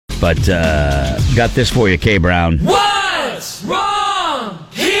But got this for you, K. Brown. What's wrong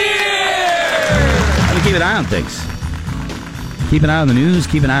here? How do you keep an eye on things? Keep an eye on the news,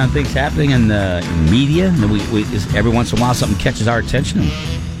 keep an eye on things happening in media. And then every once in a while something catches our attention. And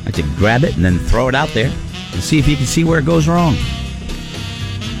I like to grab it and then throw it out there and see if you can see where it goes wrong.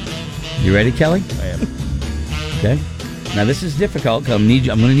 You ready, Kelly? I am. Okay. Now, this is difficult because I'm going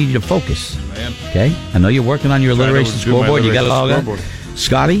to need you to focus. I am. Okay? I know you're working on your alliteration scoreboard. You got it all done.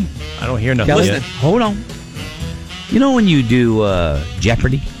 Scotty? I don't hear nothing Kelly, yet. hold on. You know when you do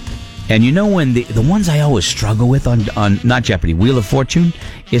Jeopardy? And you know when the ones I always struggle with on not Jeopardy, Wheel of Fortune,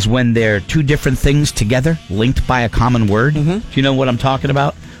 is when they're two different things together, linked by a common word. Mm-hmm. Do you know what I'm talking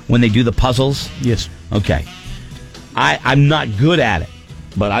about? When they do the puzzles? Yes. Okay. I'm not good at it.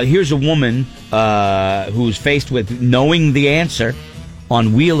 But here's a woman who's faced with knowing the answer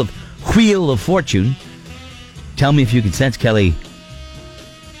on Wheel of Fortune. Tell me if you can sense, Kelly,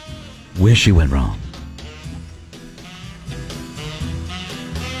 where she went wrong.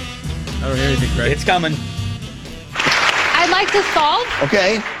 I don't hear anything, Craig. It's coming. I'd like to solve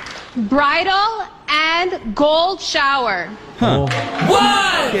Okay. bridal and gold shower. Huh.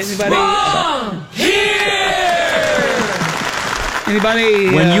 What's wrong here? Anybody?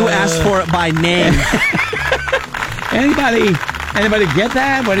 When you ask for it by name. Anybody get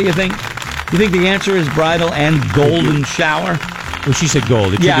that? What do you think? You think the answer is bridal and golden shower? Well, she said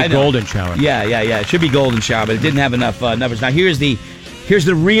gold. It should I be know. golden shower. Yeah. It should be golden shower, but it didn't have enough numbers. Now, here's the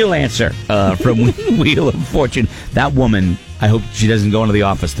real answer from Wheel of Fortune. That woman, I hope she doesn't go into the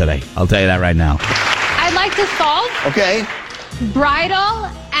office today. I'll tell you that right now. I'd like to solve Okay. bridal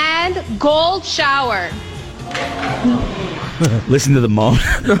and gold shower. Listen to the moan.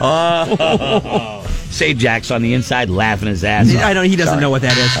 Oh. Say Jack's on the inside laughing his ass off. I don't. He doesn't know what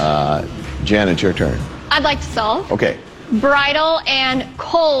that is. Jen, it's your turn. I'd like to solve Okay. bridal and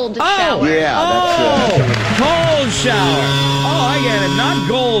cold shower. Yeah, that's Cold shower. Oh, I get it. Not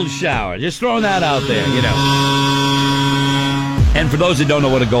gold shower. Just throwing that out there, you know. And for those that don't know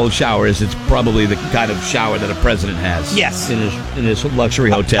what a gold shower is, it's probably the kind of shower that a president has. Yes. In his luxury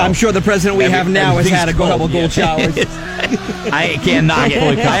hotel. I'm sure the president we have now has had a couple gold showers. I can't knock it.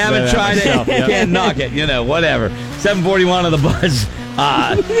 fully I haven't confident tried it. myself, yeah. Can't knock it. You know, whatever. 7:41 on the buzz.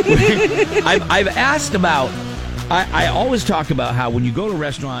 I've asked about. I always talk about how when you go to a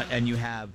restaurant and you have